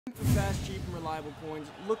For fast, cheap, and reliable coins,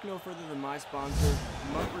 look no further than my sponsor,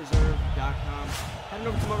 MutReserve.com. Head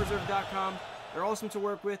over to MutReserve.com. They're awesome to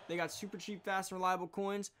work with. They got super cheap, fast, and reliable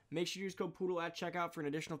coins. Make sure you use code Poodle at checkout for an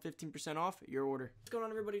additional 15% off your order. What's going on,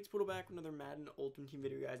 everybody? It's Poodle back with another Madden Ultimate Team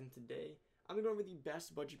video, guys. And today, I'm going to go over the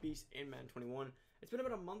best budget piece in Madden 21. It's been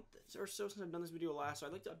about a month or so since I've done this video last, so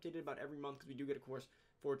I'd like to update it about every month because we do get, of course,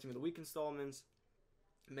 4 Team of the Week installments,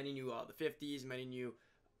 many new the 50s, many new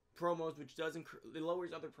promos, which does it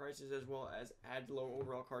lowers other prices as well as adds lower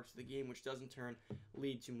overall cards to the game, which does in turn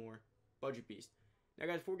lead to more budget beast. Now,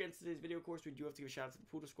 guys, before we get into today's video, of course, we do have to give a shout out to the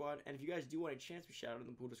Poodle Squad, and if you guys do want a chance to be shouted out in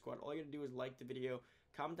the Poodle Squad, all you gotta do is like the video,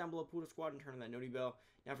 comment down below Poodle Squad, and turn on that noti bell.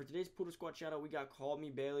 Now, for today's Poodle Squad shout out, we got Call Me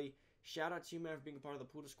Bailey. Shout out to you, man, for being a part of the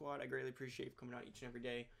Poodle Squad. I greatly appreciate you coming out each and every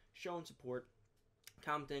day, showing support,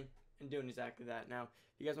 commenting, and doing exactly that. Now,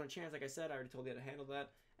 if you guys want a chance, like I said, I already told you how to handle that.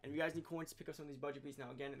 And if you guys need coins to pick up some of these budget pieces, now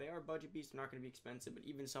again, they are budget pieces, they're not going to be expensive, but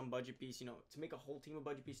even some budget piece, you know, to make a whole team of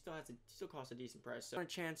budget pieces still costs a decent price. So, if you want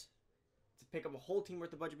a chance to pick up a whole team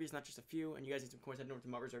worth of budget pieces, not just a few, and you guys need some coins, head over to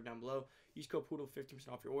MutReserve down below. Use code Poodle for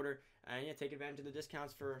 15% off your order, and yeah, take advantage of the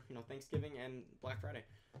discounts for, you know, Thanksgiving and Black Friday.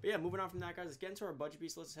 But yeah, moving on from that, guys, let's get into our budget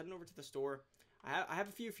piece list. Let's head over to the store. I have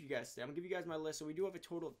a few for you guys today. I'm going to give you guys my list. So we do have a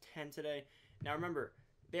total of 10 today. Now remember,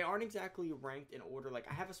 they aren't exactly ranked in order. Like,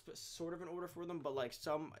 I have a sort of an order for them, but like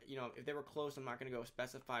some, you know, if they were close, I'm not going to go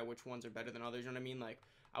specify which ones are better than others. You know what I mean? Like,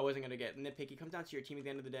 I wasn't going to get nitpicky. It comes down to your team at the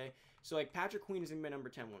end of the day. So like, Patrick Queen is going to be my number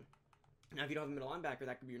 10 one. Now, if you don't have a middle linebacker,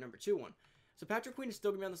 that could be your number 2 one. So Patrick Queen is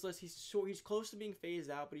still going to be on this list. He's close to being phased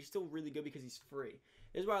out, but he's still really good because he's free.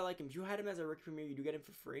 This is why I like him. If you had him as a rookie premier, you do get him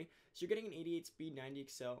for free. So you're getting an 88 speed, 90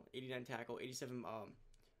 excel, 89 tackle, 87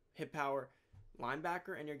 hip power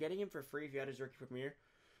linebacker, and you're getting him for free if you had his rookie premier.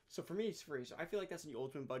 So for me, he's free. So I feel like that's the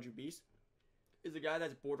ultimate budget beast. Is a guy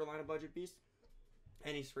that's borderline a budget beast,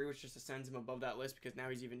 and he's free, which just ascends him above that list because now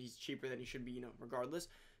he's cheaper than he should be, you know, regardless.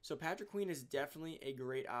 So Patrick Queen is definitely a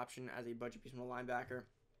great option as a budget piece from a linebacker.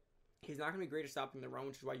 He's not going to be great at stopping the run,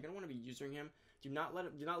 which is why you're going to want to be using him. Do not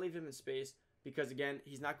leave him in space because, again,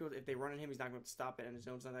 he's not going to, if they run at him, he's not going to stop it, and his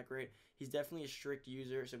zone's not that great. He's definitely a strict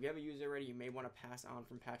user. So if you have a user already, you may want to pass on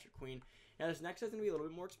from Patrick Queen. Now this next is going to be a little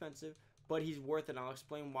bit more expensive, but he's worth it. And I'll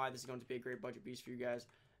explain why this is going to be a great budget piece for you guys,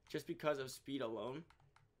 just because of speed alone.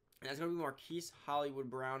 And that's going to be Marquise Hollywood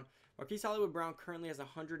Brown. Marquise Hollywood Brown currently has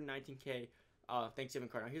 119K Thanksgiving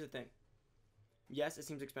card. Now here's the thing. Yes, it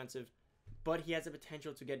seems expensive, but he has the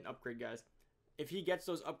potential to get an upgrade, guys. If he gets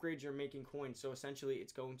those upgrades, you're making coins. So essentially,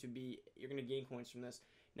 it's going to be, you're going to gain coins from this.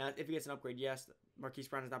 Now, if he gets an upgrade, yes, Marquise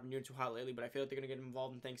Brown has not been doing too hot lately, but I feel like they're going to get him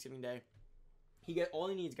involved in Thanksgiving Day. All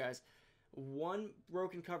he needs, guys, one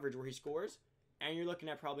broken coverage where he scores, and you're looking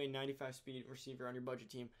at probably a 95 speed receiver on your budget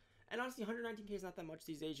team. And honestly, 119K is not that much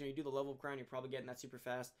these days. You know, you do the level of grind, you're probably getting that super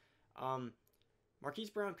fast. Marquise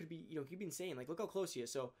Brown could be, you know, he'd be insane. Like, look how close he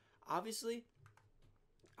is. So, obviously,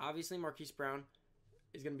 Marquise Brown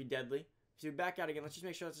is going to be deadly. So, we back out again. Let's just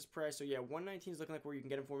make sure that's his price. So, yeah, 119 is looking like where you can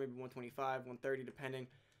get him for maybe 125, 130, depending.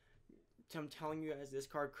 I'm telling you guys, this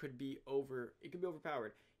card could be it could be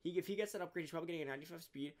overpowered. If he gets that upgrade, he's probably getting a 95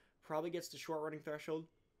 speed, probably gets the short running threshold,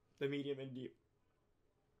 the medium, and deep.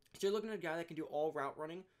 So, you're looking at a guy that can do all route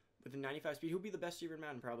running with a 95 speed. He'll be the best receiver in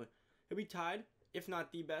Madden, probably. He'll be tied, if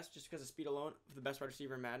not the best, just because of speed alone, for the best wide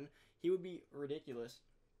receiver in Madden. He would be ridiculous.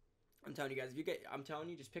 I'm telling you guys, I'm telling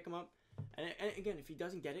you, just pick him up. And again, if he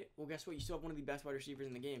doesn't get it, well, guess what? You still have one of the best wide receivers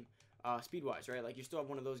in the game, speed-wise, right? Like, you still have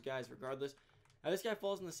one of those guys regardless. Now, this guy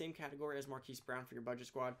falls in the same category as Marquise Brown for your budget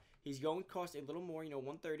squad. He's going to cost a little more, you know,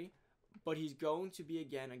 130, but he's going to be,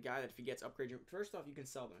 again, a guy that if he gets upgrades, first off, you can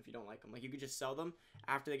sell them if you don't like them. Like, you could just sell them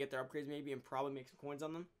after they get their upgrades maybe and probably make some coins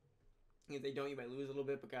on them. If they don't, you might lose a little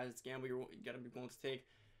bit, but guys, it's gamble. You got to be willing to take.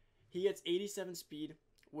 He gets 87 speed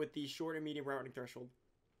with the short and medium route running threshold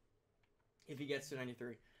if he gets to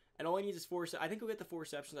 93. And all he needs is 4 receptions. I think he'll get the 4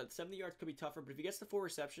 receptions. At 70 yards could be tougher, but if he gets the 4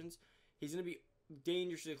 receptions, he's going to be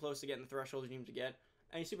dangerously close to getting the threshold you need him to get.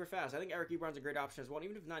 And he's super fast. I think Eric Ebron's a great option as well.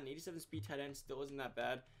 Even if not, an 87 speed tight end still isn't that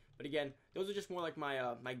bad. But again, those are just more like my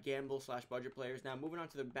my gamble / budget players. Now, moving on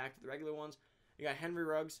to back to the regular ones. You got Henry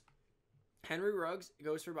Ruggs. Henry Ruggs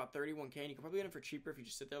goes for about 31K, and you can probably get him for cheaper if you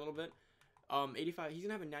just sit there a little bit. 85, he's going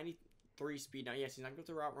to have a 93 speed. Now, yes, he's not going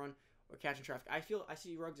to route run or catching traffic. I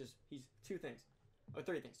see Ruggs as, he's 2 things, or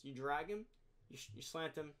 3 things. You drag him, you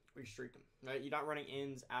slant him, or you streak him, right? You're not running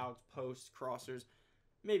ins, outs, posts, crossers.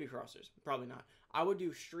 Maybe crossers, probably not. I would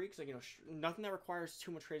do streaks, like, you know, nothing that requires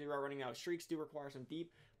too much crazy route running. Now, streaks do require some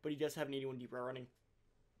deep, but he does have an 81 deep route running.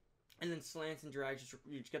 And then slants and drags,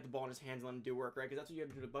 you just get the ball in his hands and let him do work, right? Because that's what you have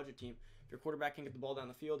to do to budget team. If your quarterback can't get the ball down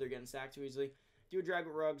the field, they're getting sacked too easily. do a drag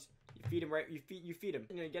with Ruggs. You feed him right. You feed him.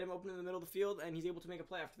 Get him open in the middle of the field, and he's able to make a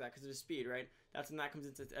play after that because of his speed, right? That's when that comes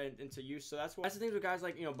into use. So that's the thing with guys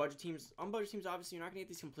like budget teams. On budget teams, obviously you're not gonna get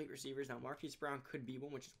these complete receivers. Now Marquise Brown could be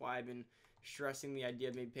one, which is why I've been stressing the idea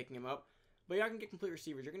of maybe picking him up. But you're not gonna get complete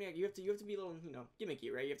receivers. You have to be a little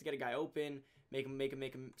gimmicky, right? You have to get a guy open, make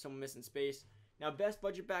him someone missing space. Now best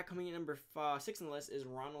budget back coming in number 6 on the list is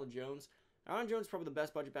Ronald Jones. Ronald Jones is probably the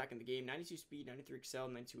best budget back in the game. 92 speed, 93 excel,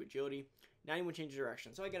 92 agility, 91 change of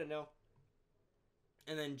direction. So I gotta know.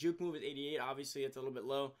 And then juke move is 88. Obviously, it's a little bit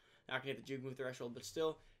low. Not gonna hit the juke move threshold, but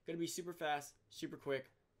still gonna be super fast, super quick,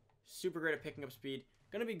 super great at picking up speed.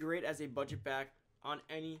 Gonna be great as a budget back on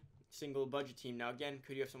any single budget team. Now again,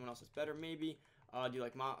 could you have someone else that's better? Maybe. Do you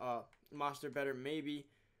like Monster better? Maybe.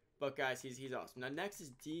 But guys, he's awesome. Now next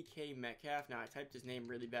is DK Metcalf. Now I typed his name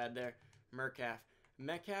really bad there.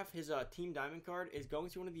 Metcalf, his team diamond card is going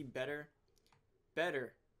to one of the better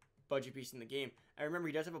budget piece in the game. And remember,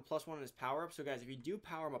 he does have a +1 on his power up. So guys, if you do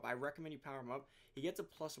power him up, I recommend you power him up. He gets a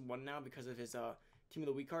 +1 now because of his team of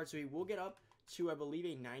the week card. So he will get up to, I believe,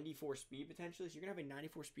 a 94 speed potentially. So you're gonna have a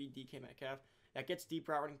 94 speed DK Metcalf that gets deep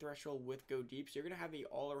route running threshold with go deep. So you're gonna have a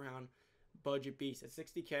all around budget beast at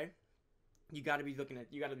 60K. You gotta be looking at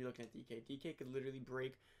DK. DK could literally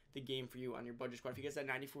break the game for you on your budget squad if he gets that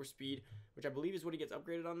 94 speed, which I believe is what he gets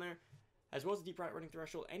upgraded on there, as well as the deep route running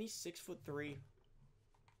threshold. And he's 6'3".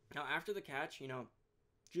 Now after the catch,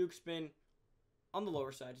 juke spin on the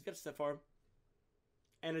lower side. He's got a stiff arm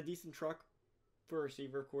and a decent truck for a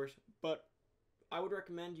receiver, of course. But I would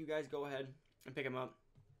recommend you guys go ahead and pick him up.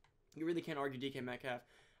 You really can't argue DK Metcalf.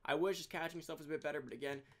 I wish his catching stuff was a bit better, but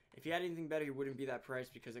again, if he had anything better, he wouldn't be that price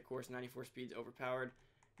because, of course, 94 speed's overpowered.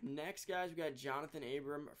 Next, guys, we got Jonathan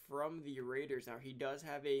Abram from the Raiders. Now, he does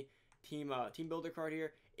have a team builder card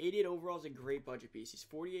here. 88 overall is a great budget piece. He's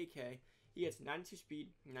 48K. He gets 92 speed,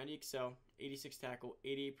 90 excel, 86 tackle,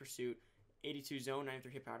 88 pursuit, 82 zone,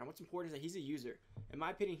 93 hit power. Now, what's important is that he's a user. In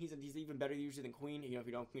my opinion, he's an even better user than Queen, if you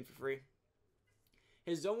don't have Queen for free.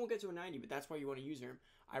 His zone will get to a 90, but that's why you want to use him.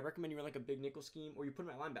 I recommend you run like a big nickel scheme, or you put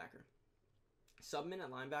him at linebacker. Sub him in at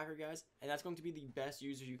linebacker, guys, and that's going to be the best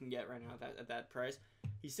user you can get right now at that price.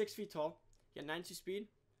 He's 6 feet tall, he got 92 speed,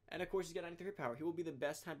 and of course he's got 93 hit power. He will be the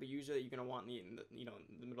best type of user that you're going to want in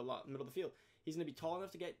the middle of the field. He's going to be tall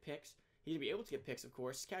enough to get picks. He's going to be able to get picks, of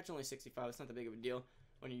course. His catch only 65. It's not that big of a deal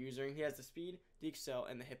when you're using him. He has the speed, the excel,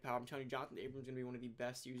 and the hit power. I'm telling you, Jonathan Abram's going to be one of the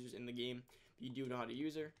best users in the game if you do know how to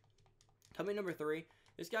use her. Coming number 3,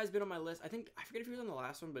 this guy's been on my list. I forget if he was on the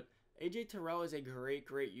last one, but AJ Terrell is a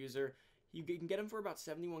great user. You can get him for about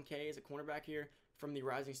 71K as a cornerback here from the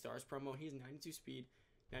Rising Stars promo. He's 92 speed,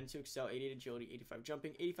 92 excel, 88 agility, 85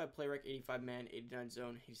 jumping, 85 play rec, 85 man, 89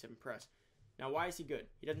 zone, 87 press. Now, why is he good?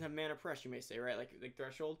 He doesn't have man or press, you may say, right? Like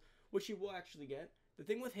threshold, which he will actually get. The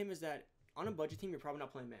thing with him is that on a budget team, you're probably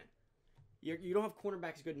not playing man. You don't have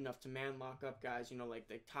cornerbacks good enough to man lock up guys, like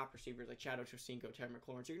the top receivers like Chad Ochocinco, Terry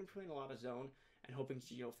McLaurin. So you're going to be playing a lot of zone and hoping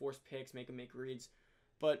to, force picks, make him make reads.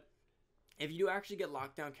 But if you do actually get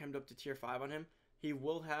lockdown chemmed up to tier 5 on him, he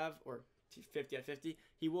will have, or 50 out of 50,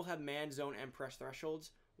 he will have man, zone, and press thresholds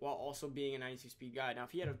while also being a 92 speed guy. Now, if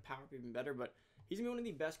he had a power up, even better, but he's going to be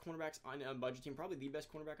one of the best cornerbacks on a budget team, probably the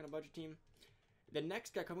best cornerback on a budget team. The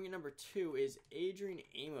next guy coming in number 2 is Adrian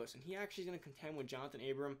Amos, and he actually is going to contend with Jonathan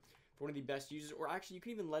Abram for one of the best users, or actually you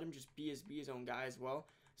can even let him just be his own guy as well.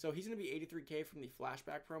 So he's going to be 83K from the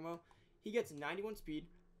flashback promo. He gets 91 speed,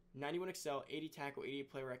 91 excel, 80 tackle,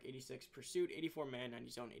 88 play rec, 86 pursuit, 84 man, 90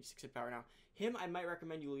 zone, 86 hit power. Now, him, I might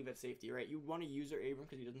recommend you leave at safety, right? You want to use Abram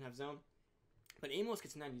because he doesn't have zone, but Amos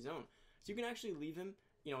gets 90 zone. So you can actually leave him,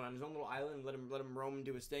 on his own little island and let him roam and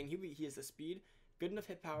do his thing. He has the speed, good enough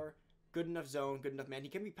hit power, good enough zone, good enough man. He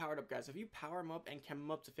can be powered up, guys. So if you power him up and chem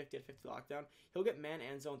him up to 50 at 50 lockdown, he'll get man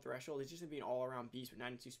and zone threshold. He's just going to be an all-around beast with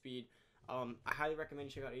 92 speed. I highly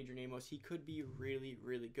recommend you check out Adrian Amos. He could be really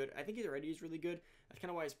good. I think he's already really good. That's kind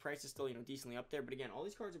of why his price is still, decently up there. But again, all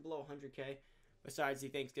these cards are below 100K besides the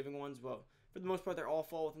Thanksgiving ones. Well, for the most part, they're all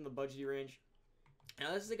fall within the budget range.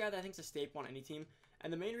 Now, this is a guy that I think is a staple on any team.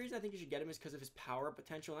 And the main reason I think you should get him is because of his power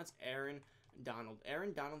potential, and that's Aaron Donald.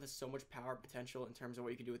 Aaron Donald has so much power potential in terms of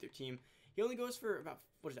what you can do with your team. He only goes for about,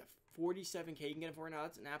 47K you can get him for right now.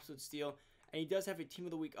 That's an absolute steal. And he does have a Team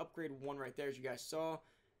of the Week upgrade 1 right there, as you guys saw.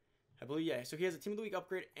 I believe, yeah. So he has a Team of the Week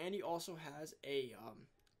upgrade, and he also has a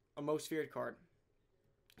most feared card.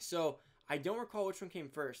 So I don't recall which one came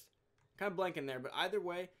first. Kind of blanking there, but either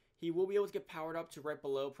way, he will be able to get powered up to right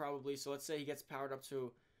below probably. So let's say he gets powered up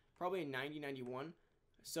to probably a 90-91.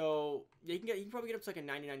 So yeah, he can probably get up to like a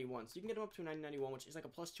 90-91. So you can get him up to a 90-91, which is like a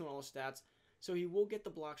 +2 on all his stats. So he will get the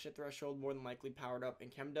block shed threshold more than likely powered up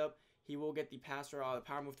and chemmed up. He will get the the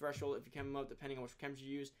power move threshold if you chem him up, depending on which chems you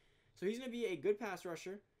use. So he's going to be a good pass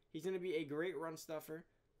rusher. He's going to be a great run stuffer.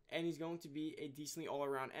 And he's going to be a decently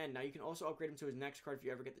all-around end. Now, you can also upgrade him to his next card if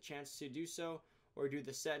you ever get the chance to do so, or do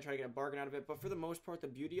the set and try to get a bargain out of it. But for the most part, the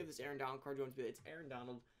beauty of this Aaron Donald card is going to be that it's Aaron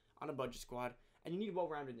Donald on a budget squad, and you need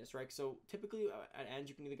well-roundedness, right? So typically at ends,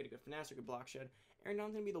 you can either get a good finesse or a good block shed. Aaron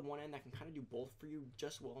Donald's going to be the one end that can kind of do both for you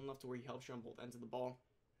just well enough to where he helps you on both ends of the ball,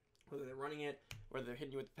 whether they're running it, whether they're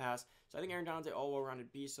hitting you with the pass. So I think Aaron Donald's an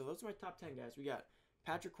all-well-rounded beast. So those are my top 10 guys. We got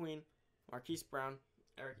Patrick Queen, Marquise Brown,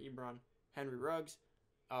 Eric Ebron, Henry Ruggs,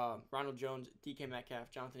 Ronald Jones, DK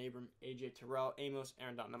Metcalf, Jonathan Abram, AJ Terrell, Amos,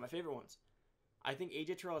 Aaron Donald. Now, my favorite ones. I think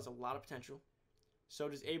AJ Terrell has a lot of potential. So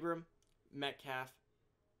does Abram, Metcalf,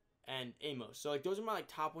 and Amos. So, those are my,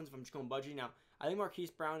 top ones if I'm just going budget. Now, I think Marquise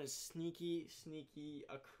Brown is sneaky,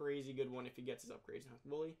 a crazy good one if he gets his upgrades. Now,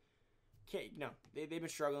 Bully, they've been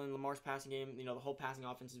struggling. Lamar's passing game, the whole passing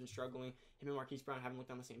offense has been struggling. Him and Marquise Brown haven't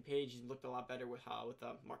looked on the same page. He's looked a lot better with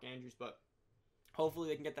Mark Andrews, but hopefully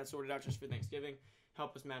they can get that sorted out just for Thanksgiving.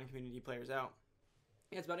 Help us Madden community players out.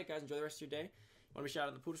 Yeah, that's about it, guys. Enjoy the rest of your day. Want to be shout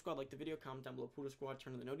out to the Poodle Squad? Like the video, comment down below Poodle Squad,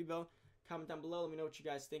 turn on the noti bell. Comment down below, let me know what you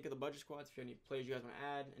guys think of the budget squads. If you have any players you guys want to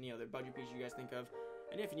add, any other budget pieces you guys think of.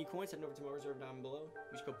 And yeah, if you need coins, head over to my reserve down below.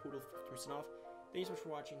 Use code Poodle for 50% off. Thank you so much for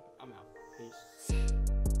watching. I'm out. Peace.